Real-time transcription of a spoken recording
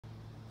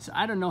So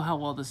I don't know how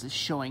well this is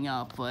showing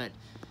up, but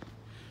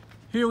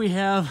here we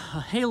have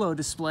a halo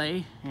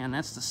display, and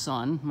that's the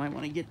sun. Might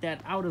want to get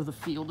that out of the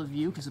field of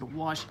view because it'll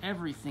wash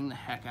everything the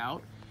heck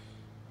out.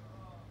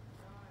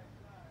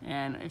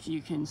 And if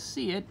you can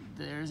see it,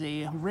 there's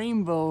a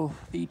rainbow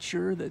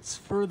feature that's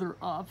further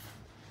up.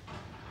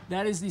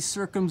 That is the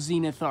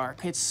Circumzenith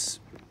Arc.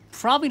 It's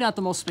probably not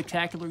the most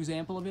spectacular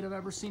example of it I've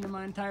ever seen in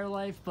my entire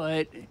life,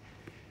 but,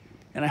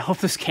 and I hope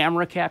this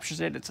camera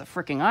captures it. It's a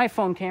freaking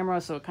iPhone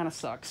camera, so it kind of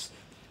sucks.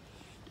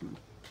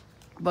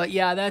 But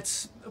yeah,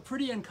 that's a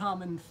pretty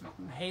uncommon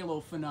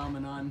halo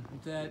phenomenon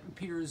that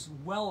appears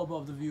well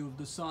above the view of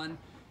the sun.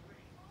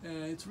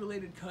 Its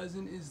related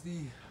cousin is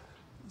the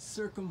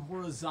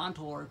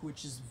Circumhorizontal Arc,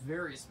 which is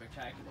very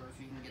spectacular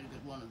if you can get a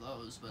good one of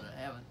those, but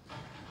I haven't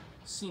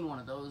seen one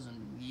of those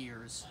in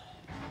years.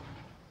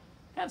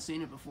 I have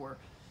seen it before.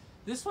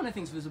 This one I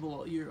think is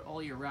visible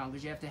all year round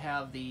because you have to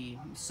have the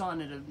sun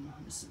at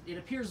it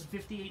appears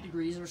 58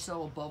 degrees or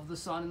so above the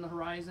sun in the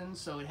horizon,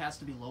 so it has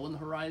to be low in the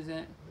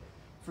horizon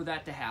for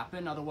that to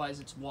happen. Otherwise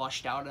it's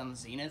washed out on the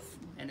zenith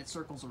and it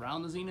circles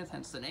around the zenith,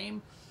 hence the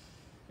name.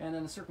 And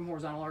then the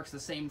circumhorizontal arc's the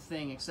same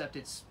thing, except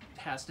it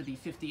has to be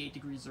 58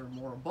 degrees or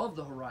more above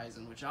the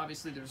horizon, which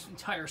obviously there's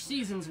entire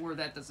seasons where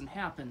that doesn't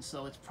happen,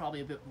 so it's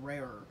probably a bit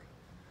rarer.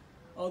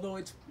 Although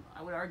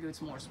I would argue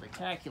it's more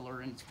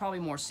spectacular, and it's probably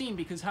more seen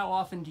because how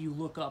often do you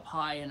look up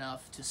high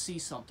enough to see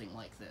something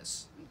like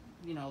this?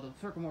 You know,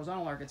 the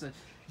circumhorizontal arc, it's a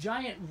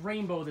giant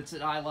rainbow that's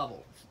at eye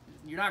level.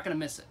 You're not going to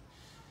miss it.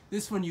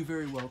 This one you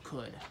very well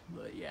could,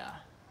 but yeah.